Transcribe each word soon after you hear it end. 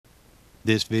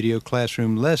This video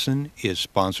classroom lesson is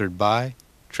sponsored by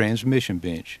Transmission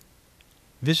Bench.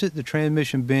 Visit the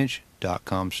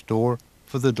transmissionbench.com store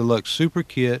for the deluxe super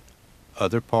kit,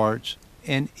 other parts,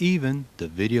 and even the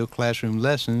video classroom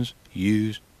lessons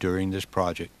used during this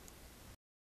project.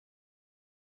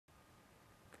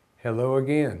 Hello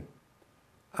again.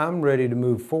 I'm ready to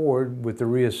move forward with the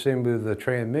reassembly of the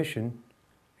transmission,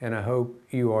 and I hope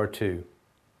you are too.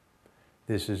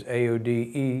 This is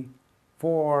AODE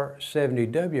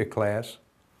 4R70W class,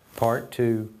 Part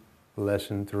 2,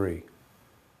 Lesson 3.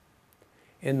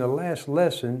 In the last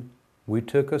lesson, we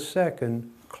took a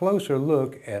second, closer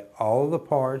look at all the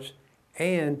parts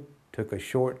and took a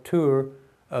short tour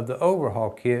of the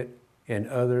overhaul kit and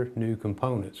other new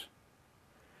components.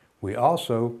 We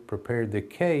also prepared the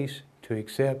case to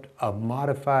accept a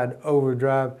modified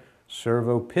overdrive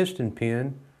servo piston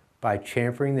pin by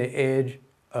chamfering the edge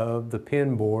of the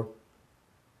pin bore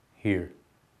here.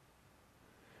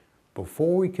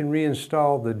 Before we can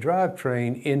reinstall the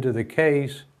drivetrain into the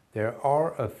case, there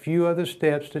are a few other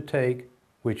steps to take,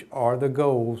 which are the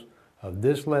goals of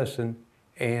this lesson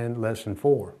and Lesson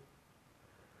 4.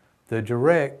 The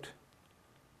direct,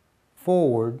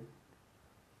 forward,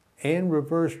 and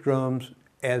reverse drums,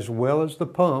 as well as the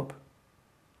pump,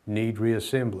 need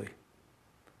reassembly.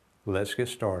 Let's get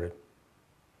started.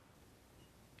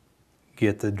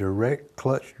 Get the direct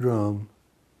clutch drum,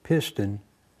 piston,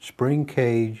 spring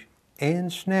cage,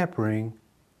 and snap ring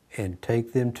and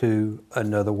take them to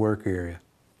another work area.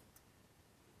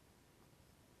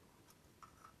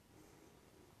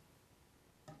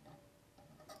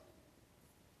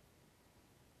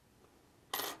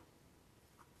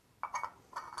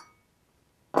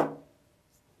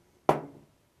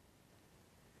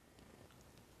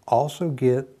 Also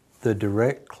get the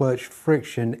direct clutch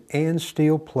friction and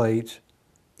steel plates,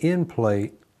 end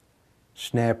plate,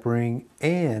 snap ring,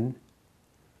 and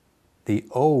the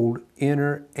old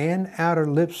inner and outer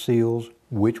lip seals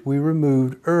which we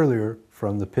removed earlier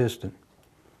from the piston.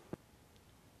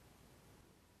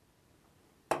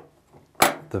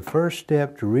 The first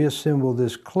step to reassemble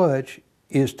this clutch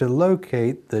is to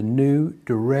locate the new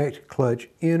direct clutch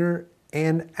inner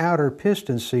and outer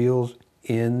piston seals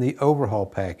in the overhaul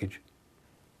package.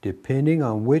 Depending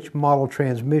on which model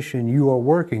transmission you are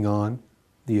working on,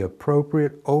 the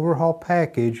appropriate overhaul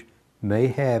package may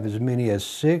have as many as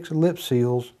 6 lip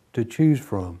seals to choose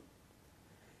from.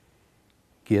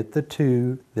 Get the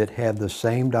 2 that have the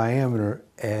same diameter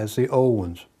as the old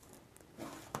ones.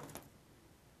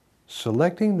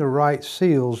 Selecting the right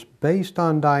seals based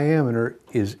on diameter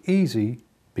is easy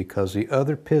because the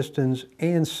other pistons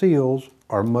and seals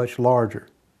are much larger.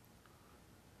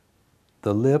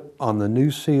 The lip on the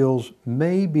new seals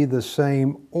may be the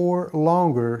same or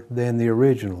longer than the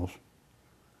originals.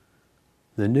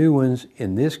 The new ones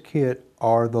in this kit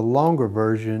are the longer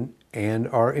version and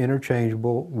are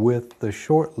interchangeable with the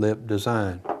short lip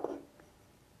design.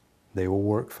 They will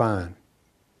work fine.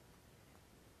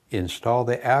 Install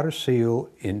the outer seal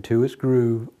into its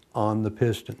groove on the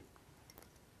piston.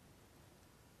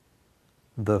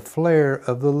 The flare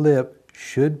of the lip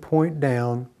should point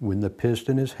down when the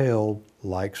piston is held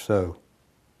like so.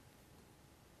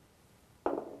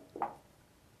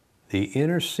 The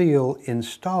inner seal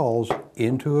installs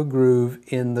into a groove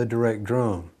in the direct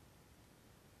drum.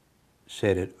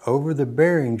 Set it over the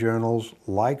bearing journals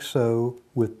like so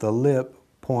with the lip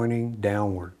pointing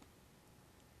downward.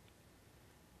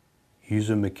 Use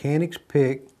a mechanic's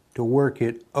pick to work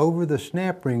it over the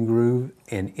snap ring groove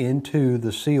and into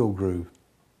the seal groove.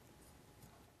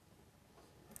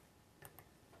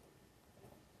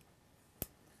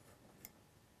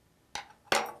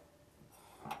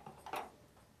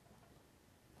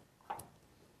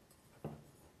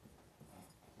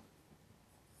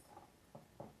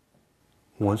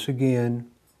 Once again,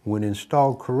 when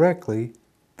installed correctly,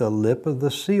 the lip of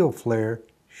the seal flare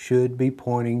should be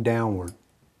pointing downward.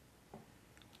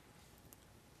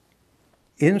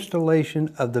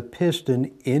 Installation of the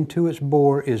piston into its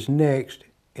bore is next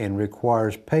and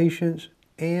requires patience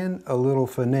and a little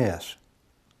finesse.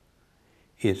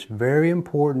 It's very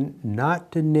important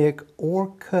not to nick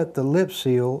or cut the lip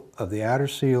seal of the outer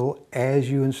seal as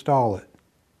you install it.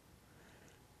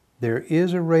 There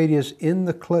is a radius in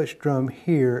the clutch drum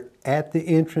here at the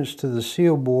entrance to the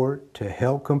seal bore to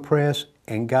help compress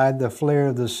and guide the flare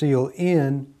of the seal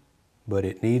in, but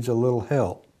it needs a little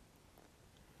help.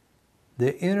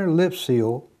 The inner lip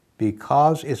seal,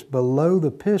 because it's below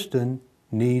the piston,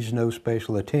 needs no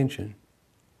special attention.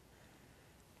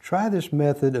 Try this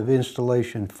method of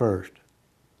installation first.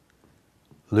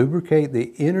 Lubricate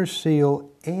the inner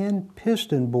seal and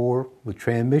piston bore with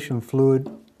transmission fluid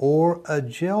or a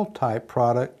gel type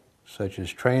product such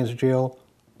as Transgel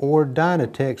or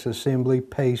Dynatex Assembly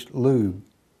Paste Lube.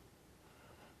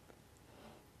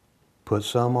 Put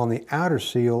some on the outer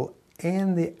seal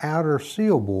and the outer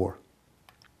seal bore.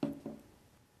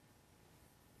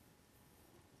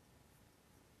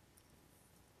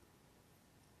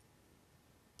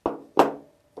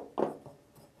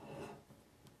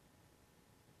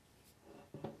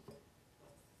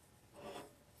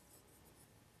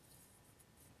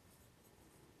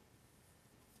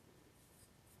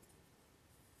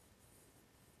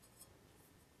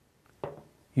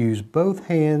 Use both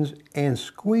hands and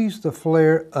squeeze the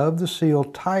flare of the seal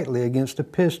tightly against the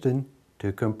piston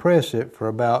to compress it for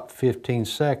about 15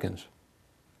 seconds.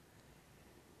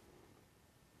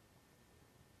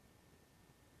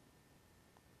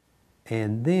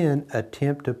 And then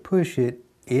attempt to push it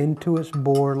into its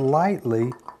bore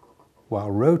lightly while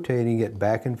rotating it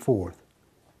back and forth.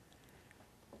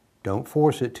 Don't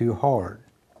force it too hard.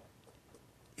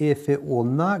 If it will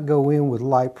not go in with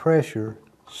light pressure,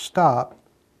 stop,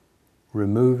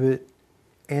 remove it,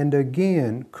 and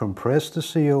again compress the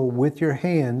seal with your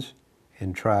hands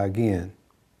and try again.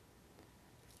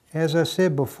 As I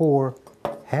said before,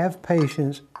 have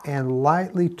patience and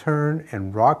lightly turn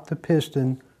and rock the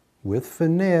piston with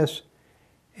finesse,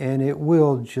 and it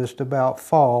will just about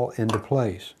fall into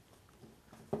place.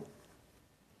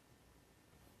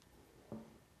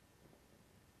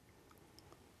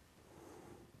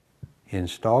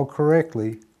 Installed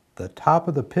correctly, the top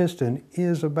of the piston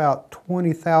is about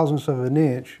 20 thousandths of an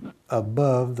inch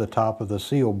above the top of the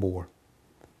seal bore.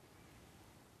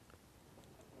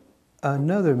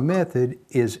 Another method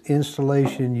is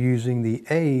installation using the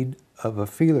aid of a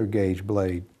feeler gauge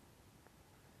blade.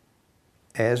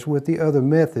 As with the other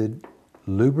method,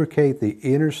 lubricate the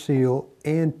inner seal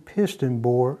and piston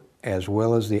bore as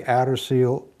well as the outer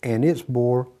seal and its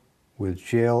bore with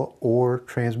gel or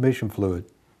transmission fluid.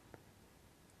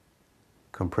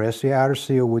 Compress the outer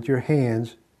seal with your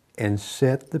hands and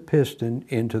set the piston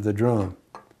into the drum.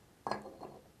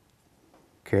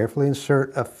 Carefully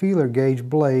insert a feeler gauge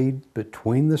blade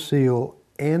between the seal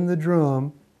and the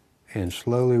drum and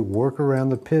slowly work around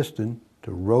the piston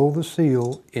to roll the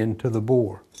seal into the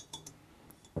bore.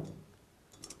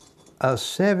 A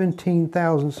 17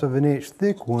 thousandths of an inch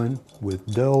thick one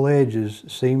with dull edges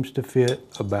seems to fit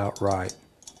about right.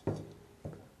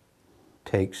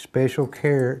 Take special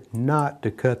care not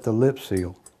to cut the lip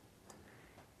seal.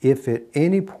 If at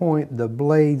any point the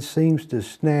blade seems to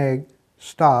snag,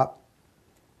 stop,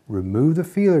 remove the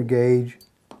feeler gauge,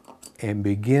 and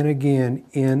begin again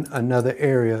in another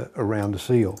area around the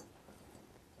seal.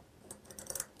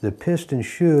 The piston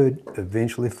should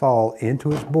eventually fall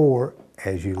into its bore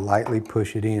as you lightly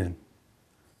push it in.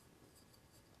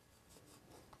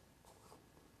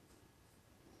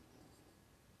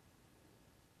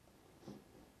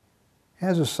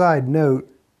 As a side note,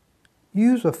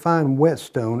 use a fine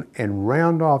whetstone and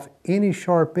round off any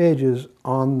sharp edges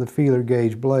on the feeler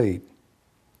gauge blade.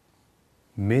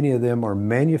 Many of them are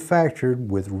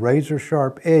manufactured with razor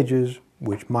sharp edges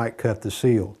which might cut the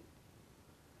seal.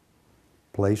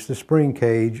 Place the spring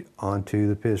cage onto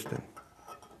the piston.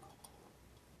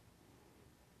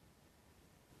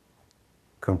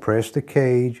 Compress the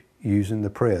cage using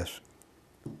the press.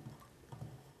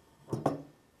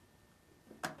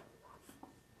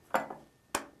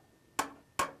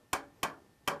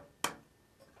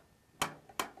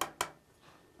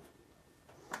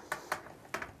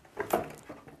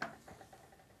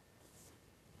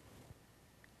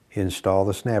 Install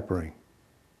the snap ring.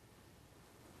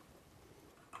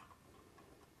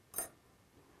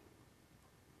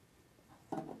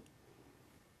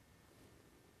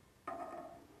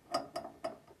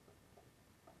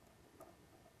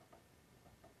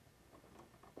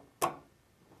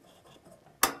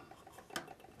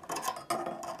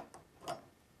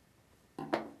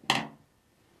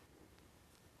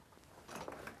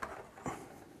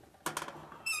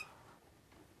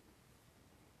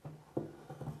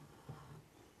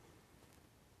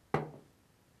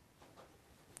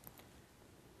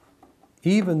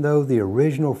 Even though the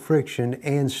original friction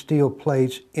and steel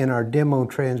plates in our demo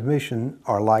transmission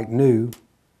are like new,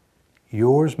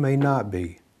 yours may not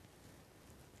be.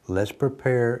 Let's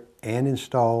prepare and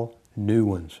install new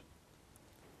ones.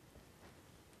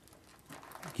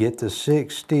 Get the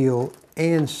 6 steel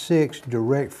and 6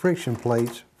 direct friction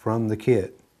plates from the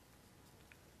kit.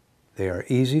 They are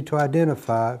easy to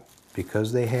identify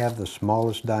because they have the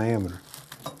smallest diameter.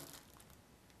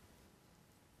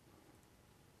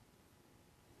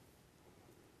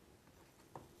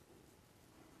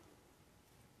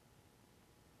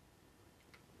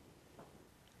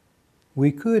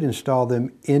 We could install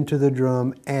them into the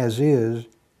drum as is,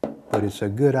 but it's a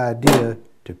good idea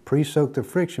to pre-soak the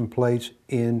friction plates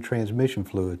in transmission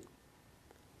fluid.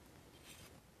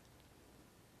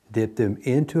 Dip them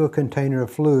into a container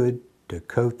of fluid to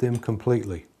coat them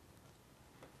completely.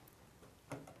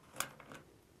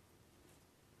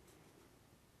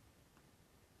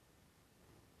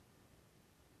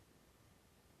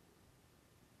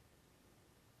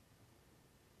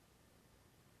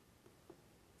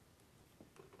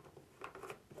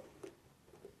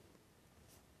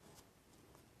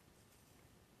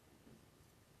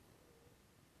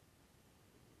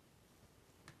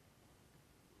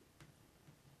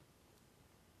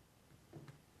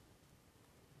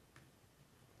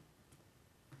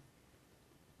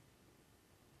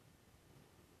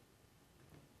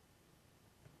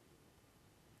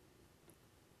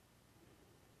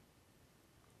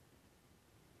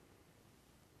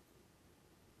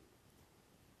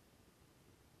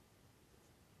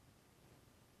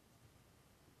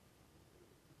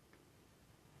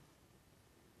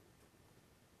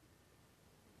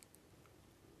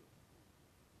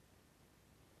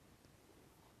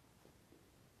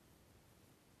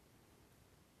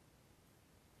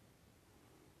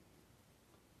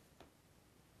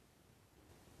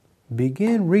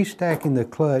 Begin restacking the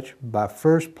clutch by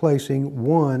first placing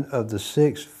one of the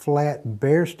 6 flat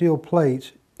bare steel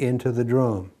plates into the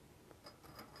drum.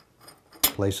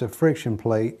 Place a friction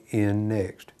plate in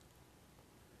next.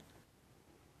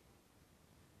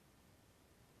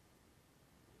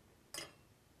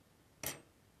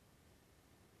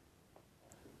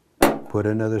 Put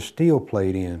another steel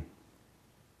plate in.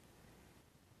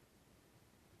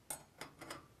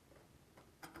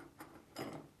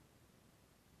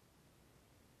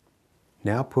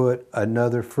 Now put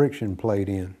another friction plate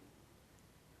in.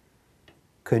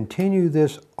 Continue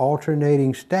this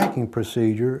alternating stacking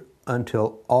procedure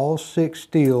until all 6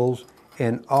 steels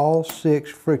and all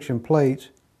 6 friction plates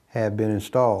have been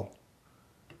installed.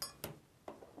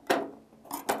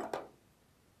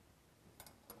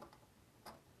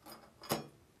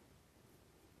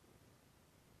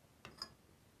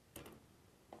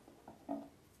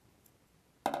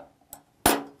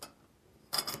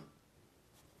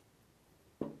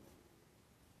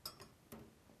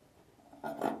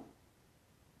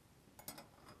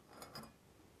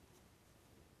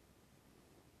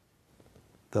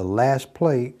 The last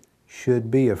plate should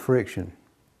be a friction.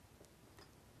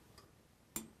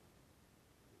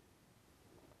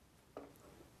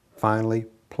 Finally,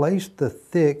 place the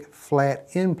thick, flat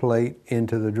end plate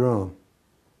into the drum.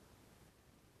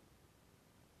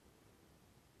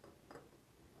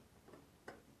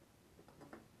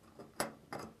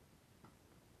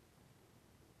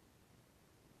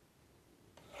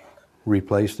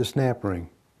 Replace the snap ring.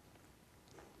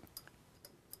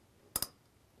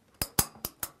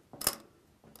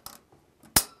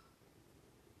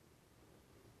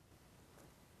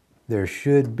 There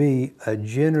should be a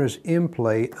generous end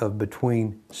plate of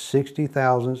between 60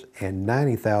 thousandths and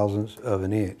 90 thousandths of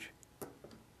an inch.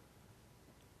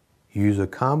 Use a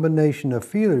combination of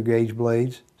feeler gauge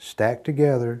blades stacked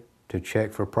together to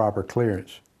check for proper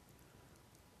clearance.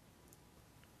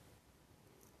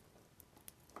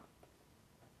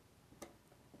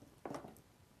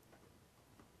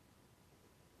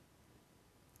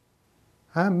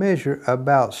 I measure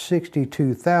about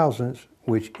 62 thousandths,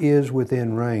 which is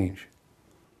within range.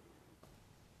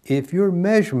 If your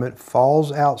measurement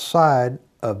falls outside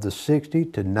of the 60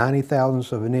 to 90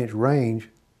 thousandths of an inch range,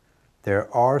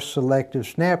 there are selective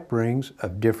snap rings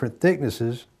of different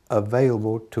thicknesses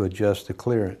available to adjust the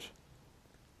clearance.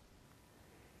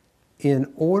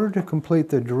 In order to complete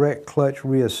the direct clutch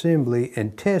reassembly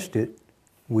and test it,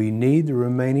 we need the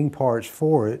remaining parts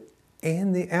for it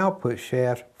and the output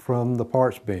shaft from the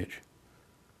parts bench.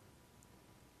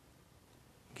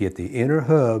 Get the inner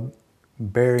hub,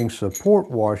 bearing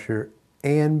support washer,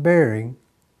 and bearing,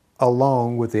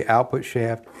 along with the output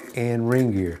shaft and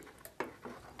ring gear.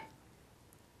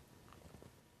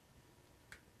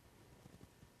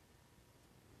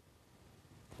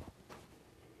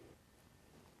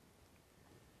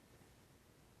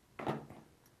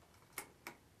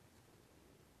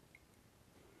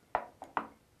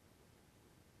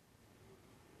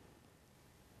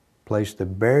 Place the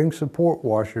bearing support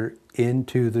washer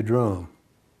into the drum.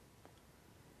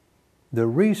 The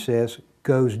recess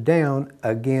goes down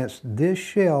against this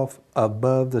shelf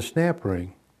above the snap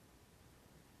ring.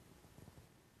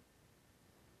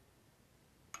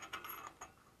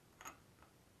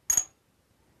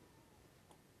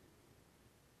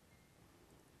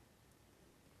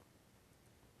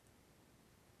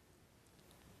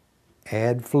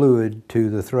 Add fluid to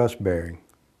the thrust bearing.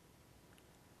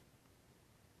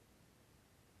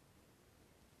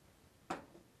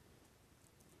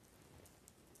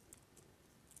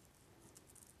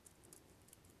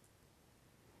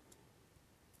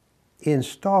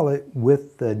 Install it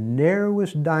with the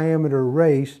narrowest diameter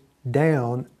race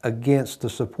down against the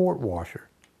support washer.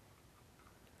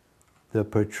 The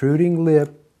protruding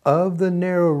lip of the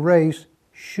narrow race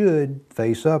should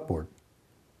face upward.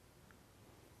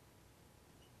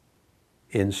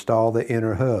 Install the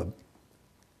inner hub.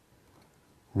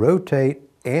 Rotate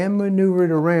and maneuver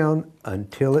it around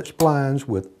until it splines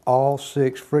with all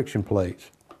 6 friction plates.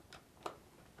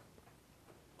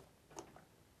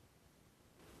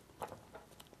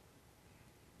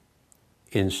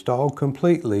 Install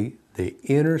completely, the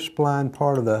inner spline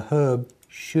part of the hub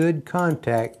should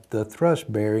contact the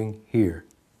thrust bearing here.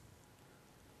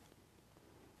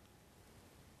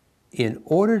 In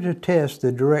order to test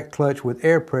the direct clutch with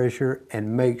air pressure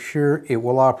and make sure it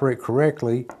will operate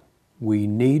correctly, we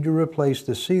need to replace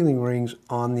the sealing rings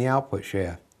on the output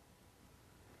shaft.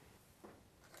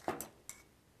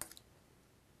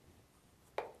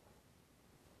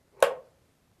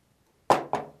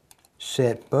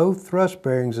 Set both thrust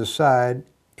bearings aside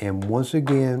and once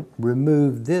again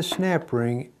remove this snap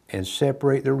ring and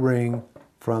separate the ring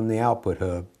from the output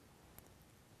hub.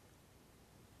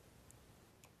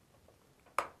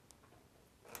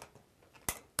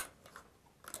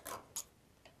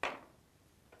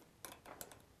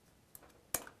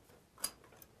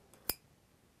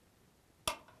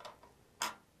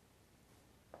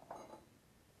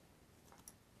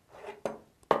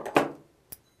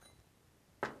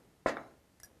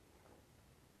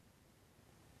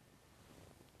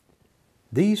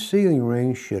 These sealing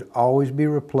rings should always be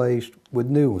replaced with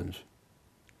new ones.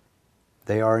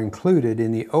 They are included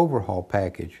in the overhaul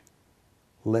package.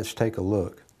 Let's take a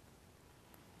look.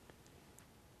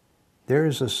 There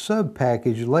is a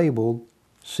sub-package labeled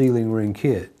Sealing Ring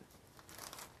Kit.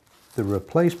 The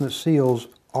replacement seals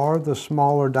are the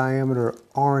smaller diameter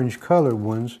orange colored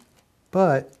ones,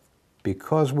 but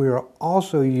because we are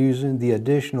also using the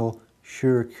additional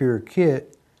SureCure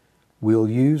kit, we'll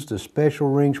use the special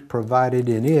rings provided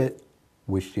in it,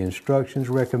 which the instructions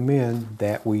recommend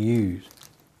that we use.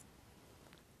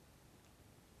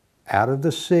 Out of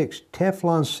the 6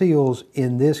 Teflon seals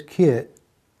in this kit,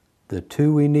 the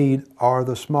 2 we need are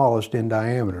the smallest in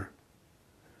diameter.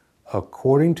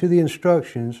 According to the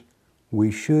instructions,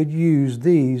 we should use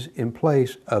these in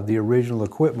place of the original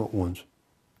equipment ones.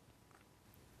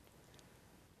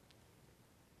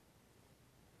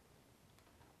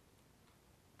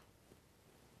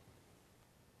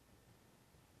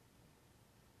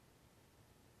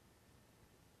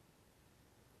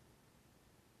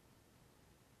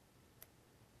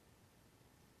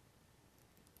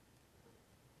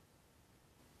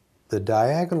 The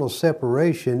diagonal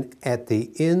separation at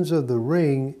the ends of the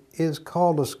ring is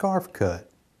called a scarf cut.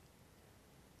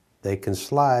 They can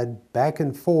slide back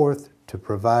and forth to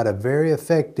provide a very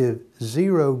effective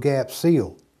zero gap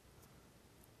seal.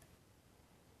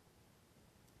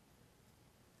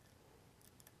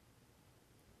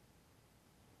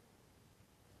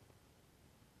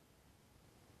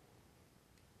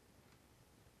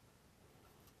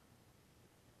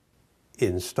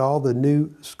 Install the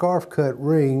new scarf cut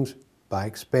rings by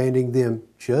expanding them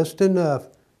just enough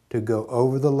to go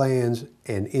over the lands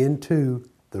and into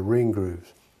the ring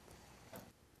grooves.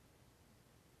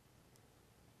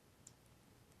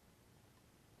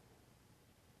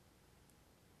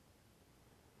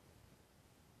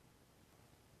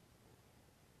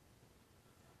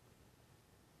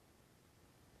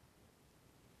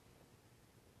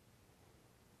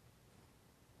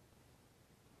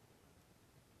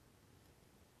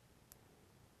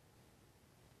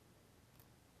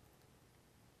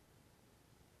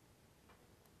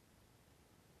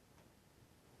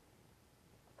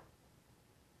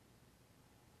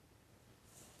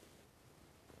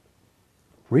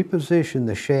 Reposition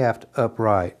the shaft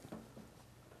upright.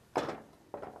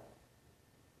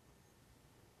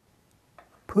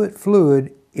 Put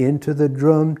fluid into the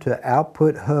drum to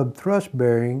output hub thrust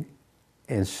bearing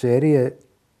and set it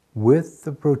with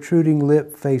the protruding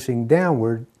lip facing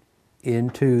downward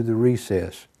into the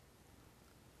recess.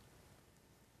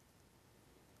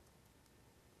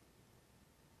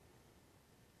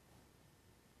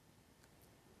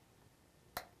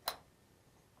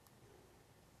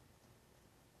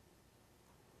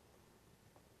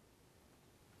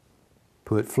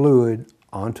 Put fluid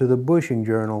onto the bushing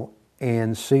journal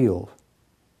and seal.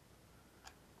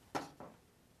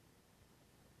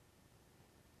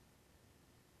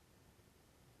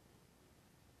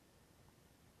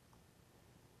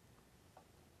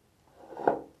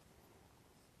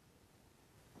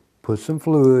 Put some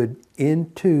fluid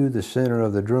into the center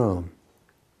of the drum.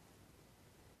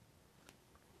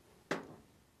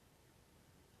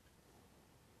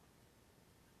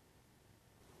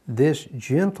 This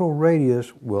gentle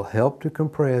radius will help to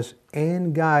compress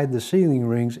and guide the sealing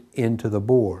rings into the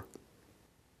bore.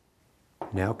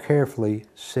 Now carefully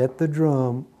set the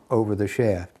drum over the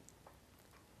shaft.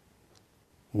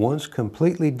 Once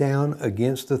completely down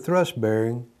against the thrust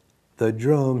bearing, the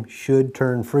drum should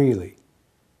turn freely.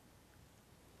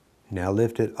 Now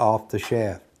lift it off the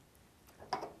shaft.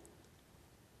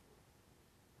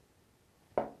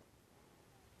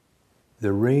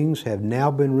 The rings have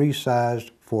now been resized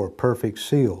for a perfect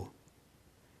seal.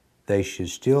 They should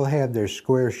still have their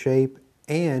square shape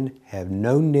and have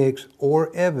no nicks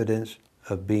or evidence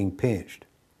of being pinched.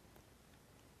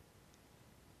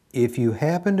 If you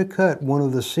happen to cut one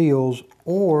of the seals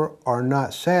or are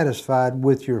not satisfied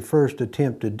with your first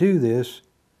attempt to do this,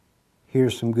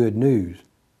 here's some good news.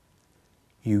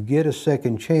 You get a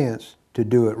second chance to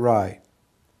do it right.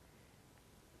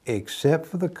 Except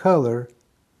for the color,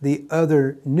 the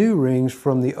other new rings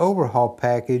from the overhaul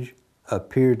package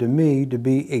appear to me to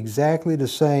be exactly the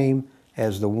same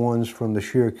as the ones from the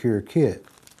Sure Cure kit.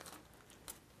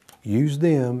 Use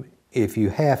them if you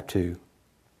have to.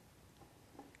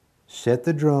 Set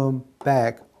the drum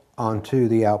back onto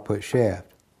the output shaft.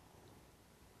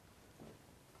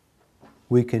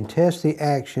 We can test the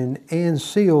action and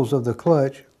seals of the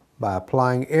clutch by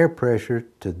applying air pressure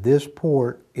to this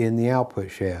port in the output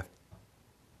shaft.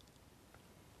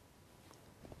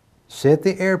 Set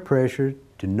the air pressure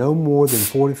to no more than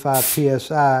 45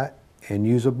 psi and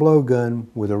use a blowgun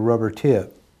with a rubber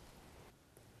tip.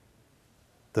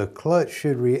 The clutch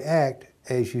should react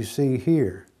as you see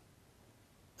here.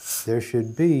 There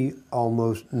should be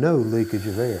almost no leakage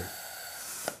of air.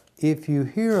 If you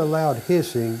hear a loud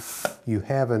hissing, you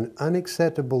have an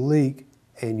unacceptable leak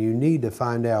and you need to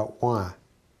find out why.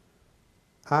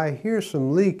 I hear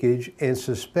some leakage and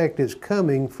suspect it's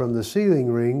coming from the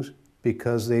sealing rings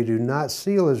because they do not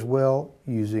seal as well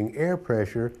using air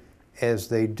pressure as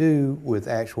they do with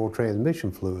actual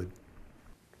transmission fluid.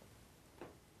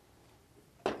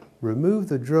 Remove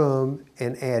the drum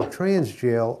and add trans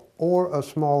gel or a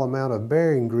small amount of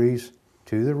bearing grease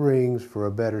to the rings for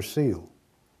a better seal.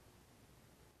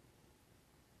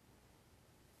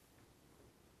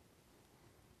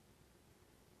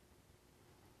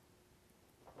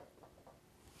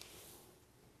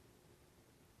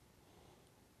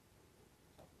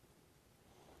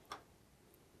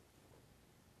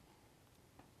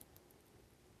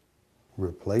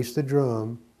 Replace the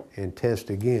drum and test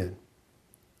again.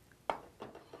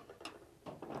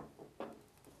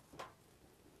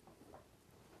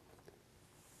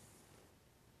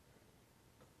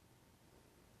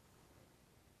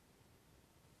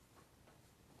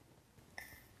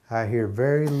 I hear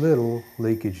very little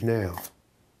leakage now.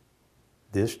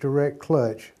 This direct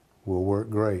clutch will work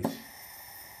great.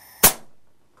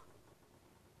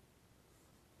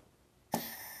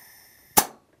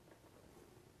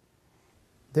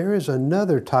 There is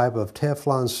another type of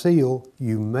Teflon seal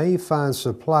you may find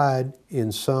supplied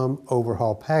in some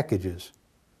overhaul packages.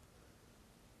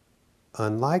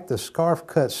 Unlike the scarf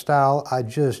cut style I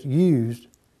just used,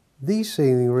 these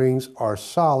sealing rings are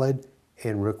solid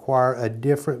and require a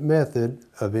different method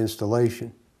of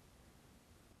installation.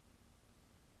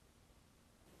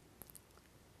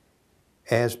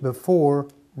 As before,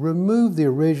 remove the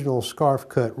original scarf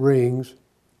cut rings,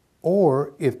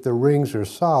 or if the rings are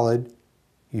solid,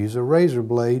 use a razor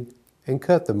blade and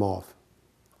cut them off.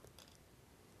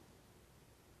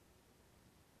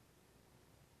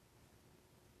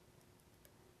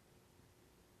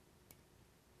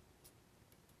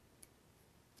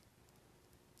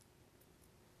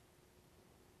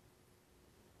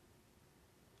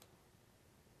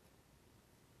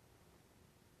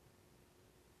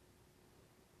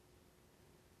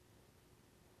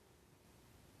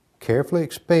 Carefully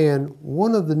expand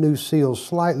one of the new seals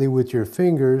slightly with your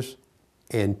fingers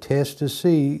and test to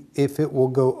see if it will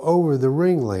go over the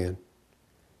ringland.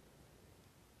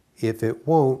 If it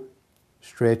won't,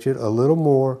 stretch it a little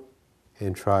more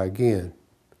and try again.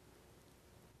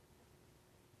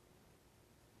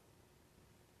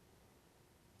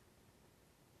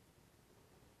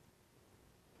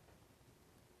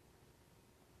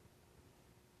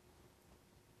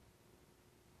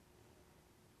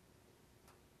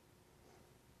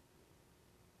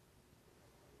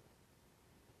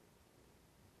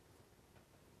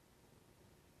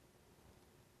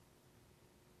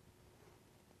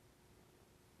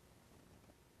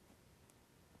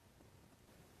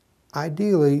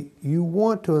 Ideally, you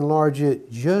want to enlarge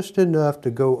it just enough to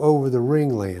go over the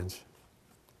ring lands.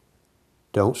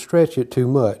 Don't stretch it too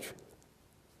much.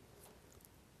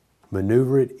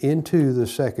 Maneuver it into the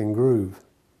second groove.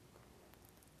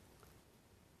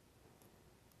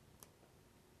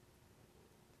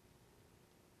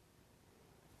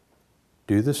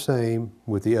 Do the same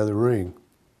with the other ring.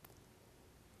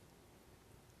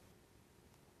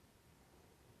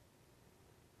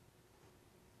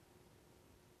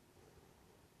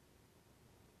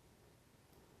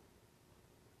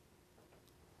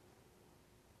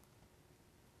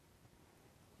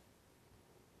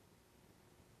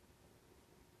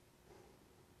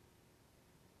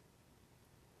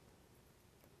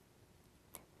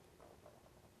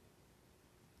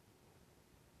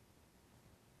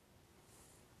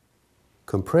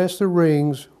 Compress the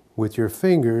rings with your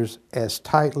fingers as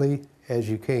tightly as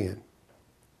you can.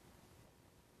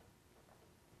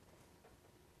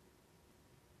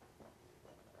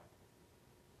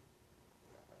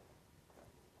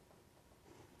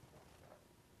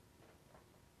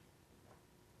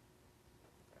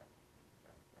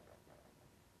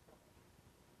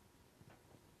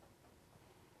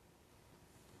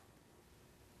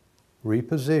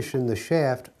 Reposition the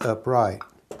shaft upright.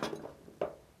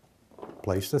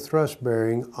 Place the thrust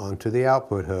bearing onto the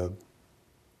output hub.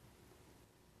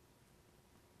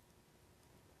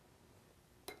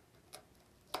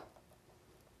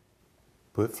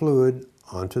 Put fluid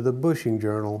onto the bushing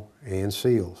journal and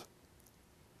seals.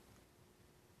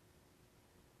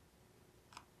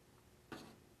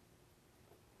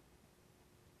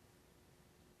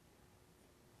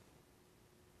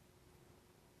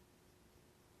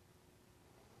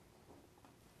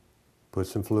 Put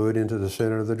some fluid into the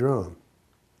center of the drum.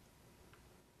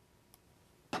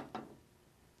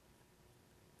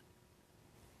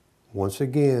 Once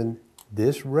again,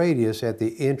 this radius at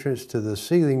the entrance to the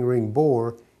sealing ring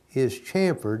bore is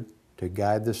chamfered to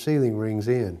guide the sealing rings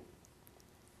in.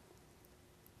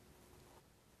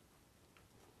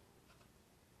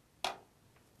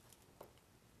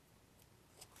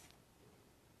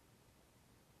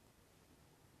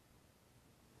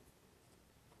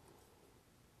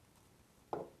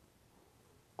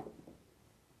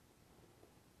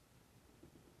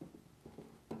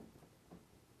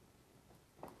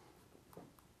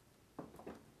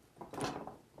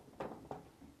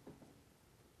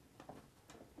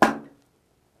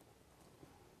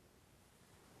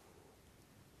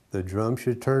 The drum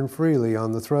should turn freely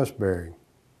on the thrust bearing.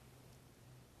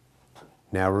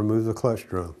 Now remove the clutch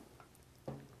drum.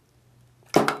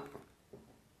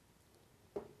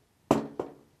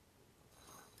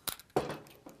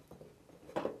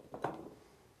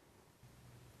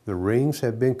 The rings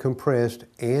have been compressed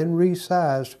and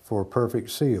resized for a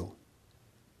perfect seal.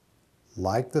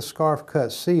 Like the scarf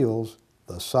cut seals,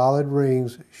 the solid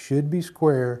rings should be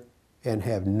square and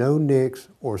have no nicks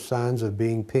or signs of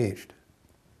being pinched.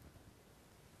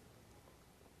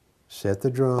 Set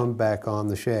the drum back on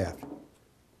the shaft.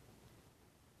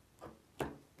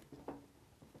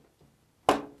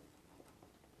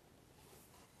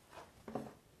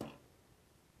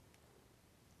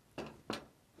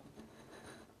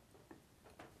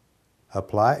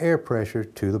 Apply air pressure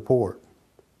to the port.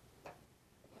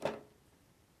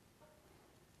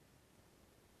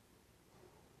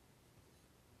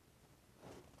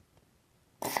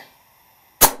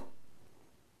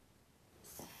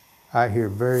 I hear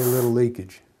very little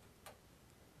leakage.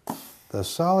 The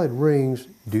solid rings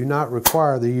do not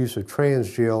require the use of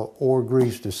transgel or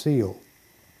grease to seal.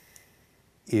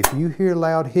 If you hear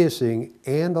loud hissing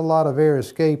and a lot of air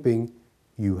escaping,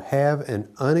 you have an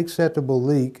unacceptable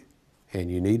leak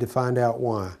and you need to find out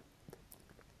why.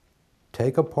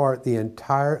 Take apart the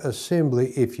entire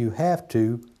assembly if you have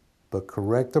to, but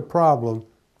correct the problem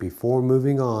before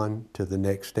moving on to the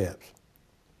next steps.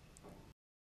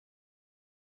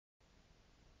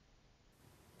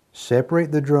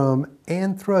 Separate the drum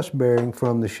and thrust bearing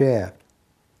from the shaft.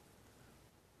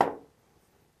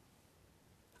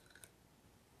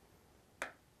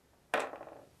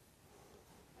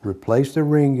 Replace the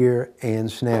ring gear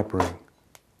and snap ring.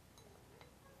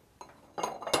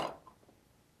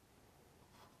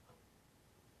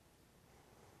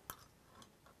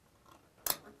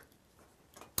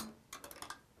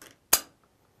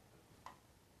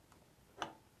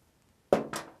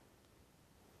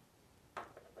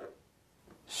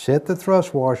 Set the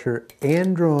thrust washer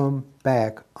and drum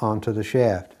back onto the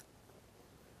shaft.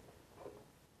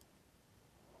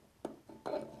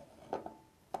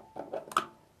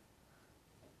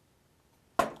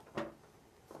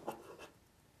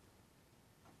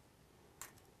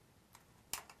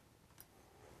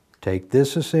 Take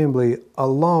this assembly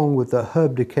along with the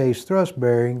hub to case thrust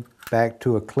bearing back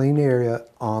to a clean area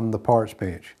on the parts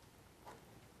bench.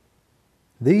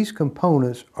 These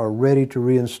components are ready to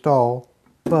reinstall,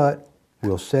 but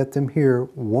we'll set them here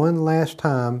one last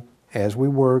time as we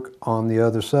work on the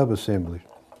other sub-assemblies.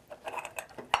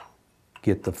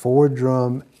 Get the forward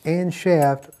drum and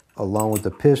shaft along with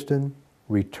the piston,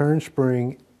 return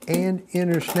spring, and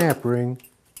inner snap ring,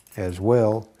 as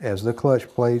well as the clutch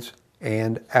plates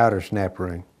and outer snap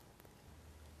ring.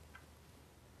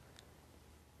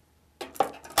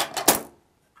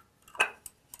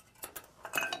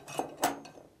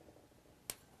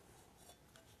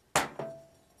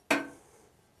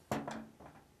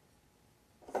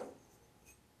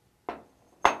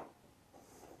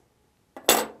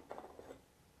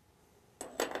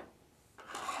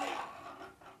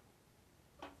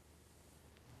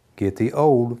 Get the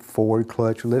old forward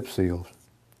clutch lip seals.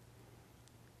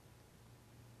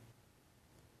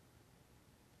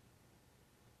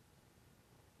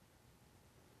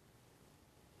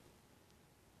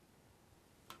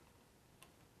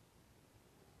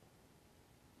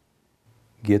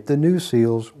 Get the new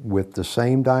seals with the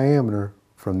same diameter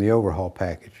from the overhaul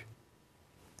package.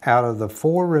 Out of the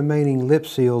 4 remaining lip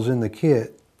seals in the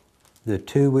kit, the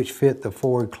 2 which fit the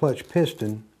forward clutch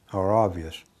piston are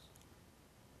obvious.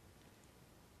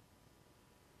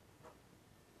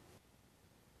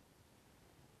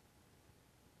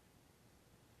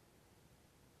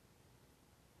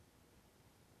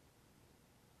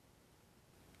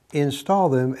 Install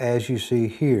them as you see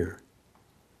here.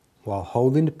 While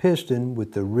holding the piston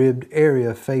with the ribbed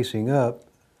area facing up,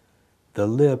 the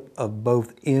lip of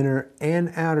both inner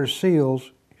and outer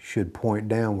seals should point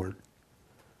downward.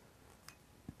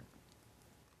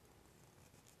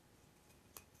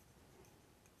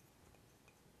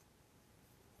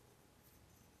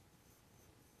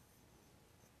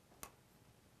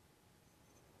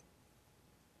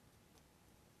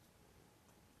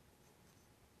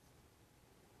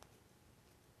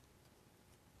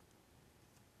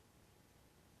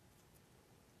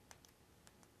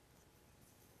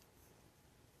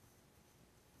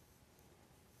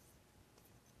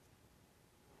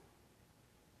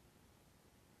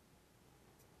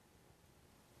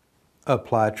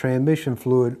 Apply transmission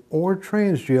fluid or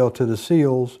transgel to the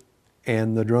seals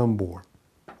and the drum bore.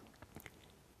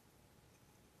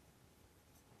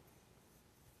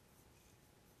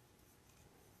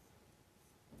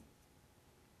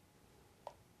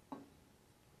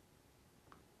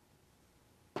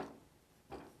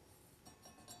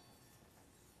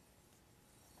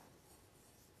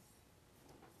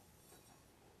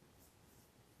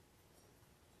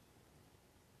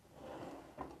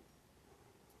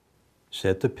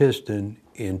 Set the piston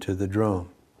into the drum.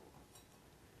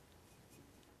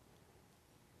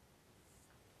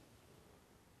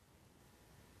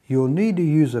 You'll need to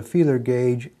use a feeler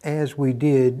gauge as we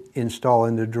did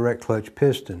installing the direct clutch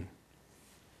piston.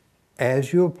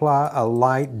 As you apply a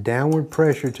light downward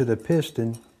pressure to the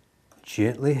piston,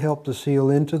 gently help the seal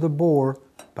into the bore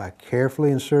by carefully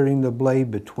inserting the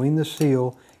blade between the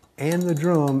seal and the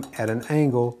drum at an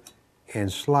angle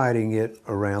and sliding it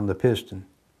around the piston.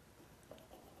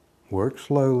 Work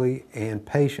slowly and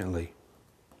patiently.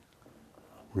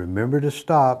 Remember to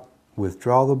stop,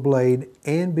 withdraw the blade,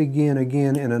 and begin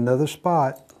again in another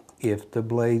spot if the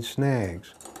blade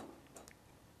snags.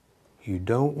 You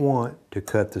don't want to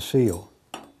cut the seal.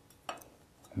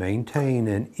 Maintain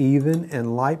an even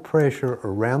and light pressure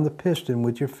around the piston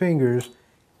with your fingers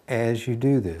as you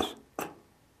do this.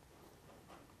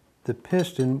 The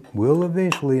piston will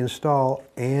eventually install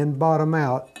and bottom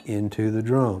out into the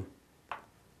drum.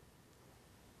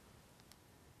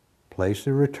 Place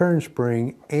the return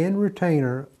spring and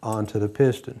retainer onto the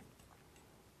piston.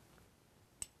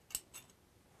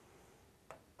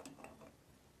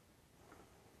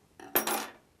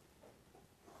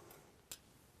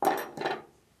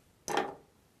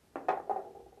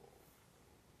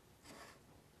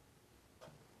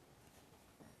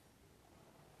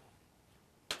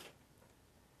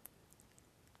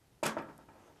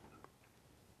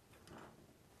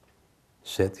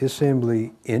 Set the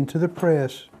assembly into the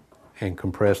press and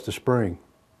compress the spring.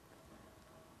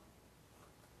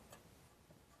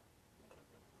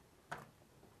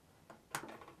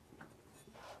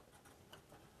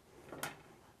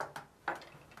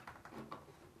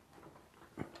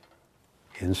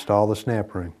 Install the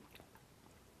snap ring.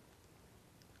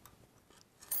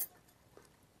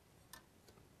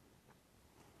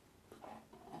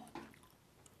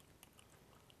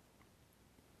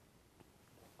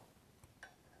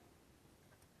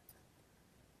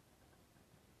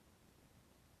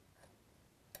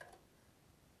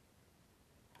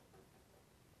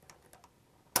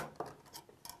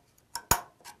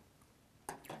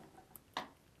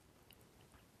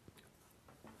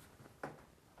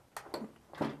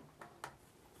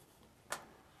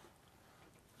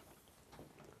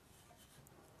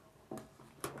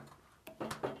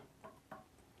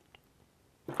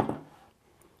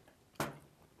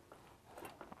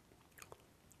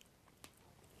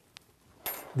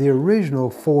 The original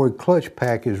Ford clutch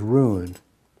pack is ruined,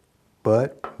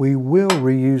 but we will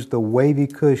reuse the wavy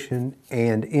cushion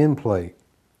and end plate.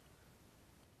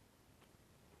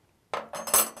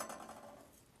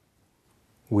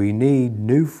 We need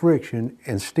new friction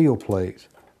and steel plates.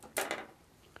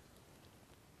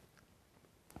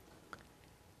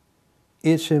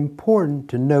 It's important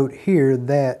to note here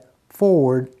that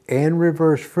forward and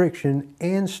reverse friction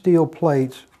and steel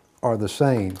plates are the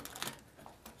same.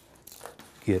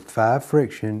 Get 5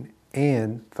 friction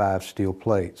and 5 steel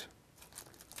plates.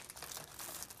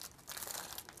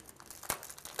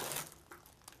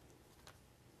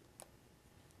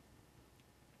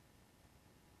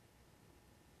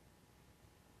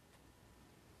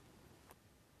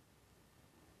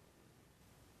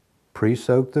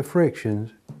 Pre-soak the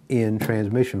frictions in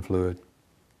transmission fluid.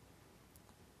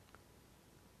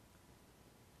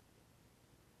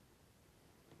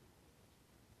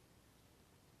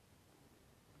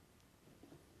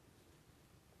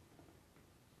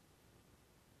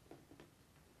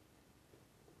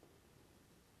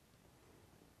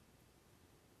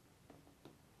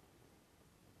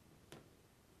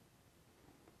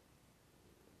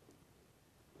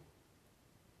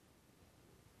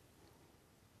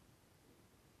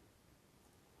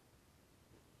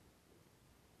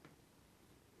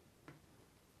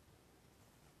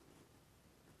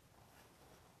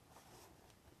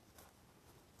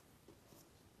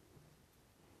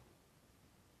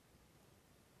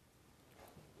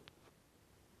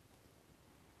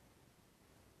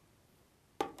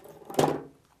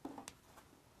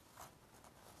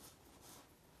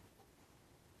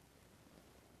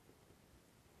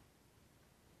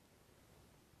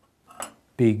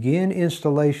 Begin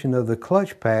installation of the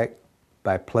clutch pack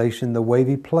by placing the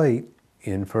wavy plate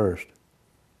in first.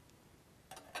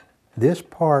 This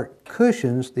part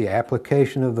cushions the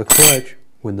application of the clutch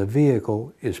when the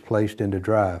vehicle is placed into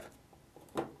drive.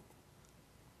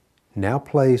 Now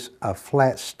place a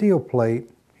flat steel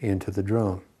plate into the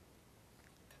drum.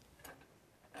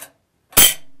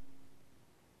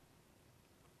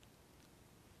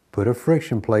 Put a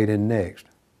friction plate in next.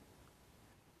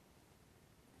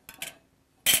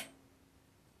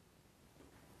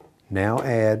 Now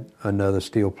add another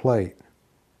steel plate.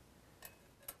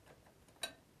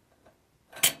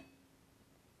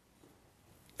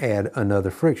 Add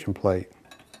another friction plate.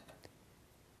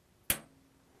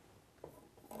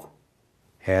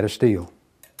 Add a steel.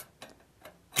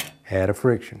 Add a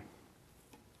friction.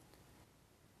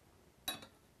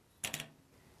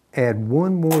 Add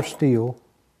one more steel.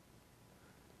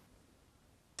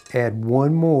 Add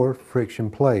one more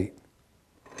friction plate.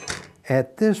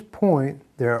 At this point,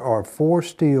 there are 4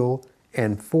 steel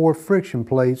and 4 friction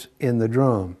plates in the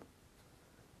drum.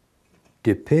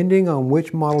 Depending on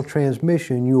which model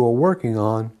transmission you are working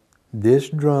on, this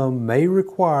drum may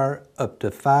require up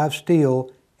to 5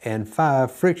 steel and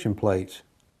 5 friction plates.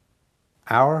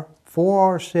 Our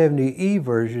 4R70E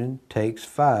version takes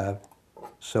 5,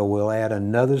 so we'll add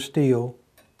another steel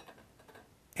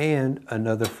and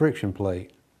another friction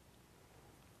plate.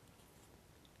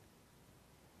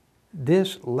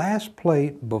 This last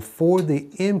plate before the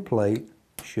end plate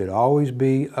should always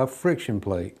be a friction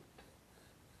plate.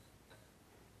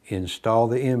 Install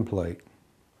the end plate.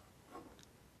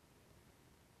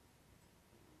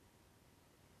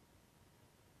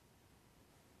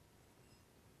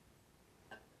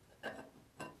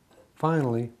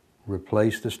 Finally,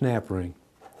 replace the snap ring.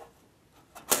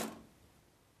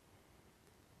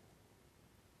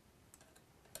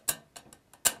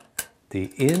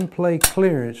 The end plate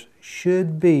clearance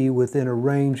should be within a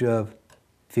range of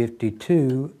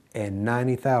 52 and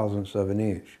 90 thousandths of an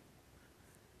inch.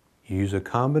 Use a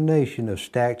combination of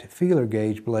stacked feeler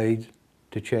gauge blades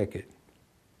to check it.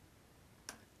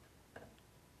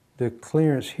 The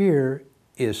clearance here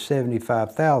is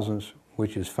 75 thousandths,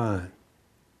 which is fine.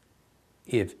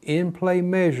 If end plate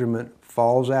measurement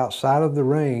falls outside of the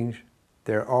range,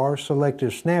 there are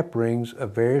selective snap rings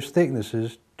of various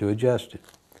thicknesses to adjust it.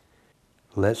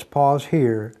 Let's pause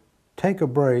here, take a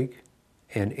break,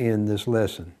 and end this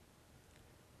lesson.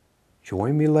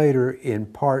 Join me later in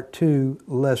Part 2,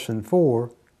 Lesson 4,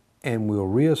 and we'll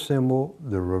reassemble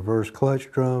the reverse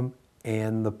clutch drum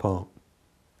and the pump.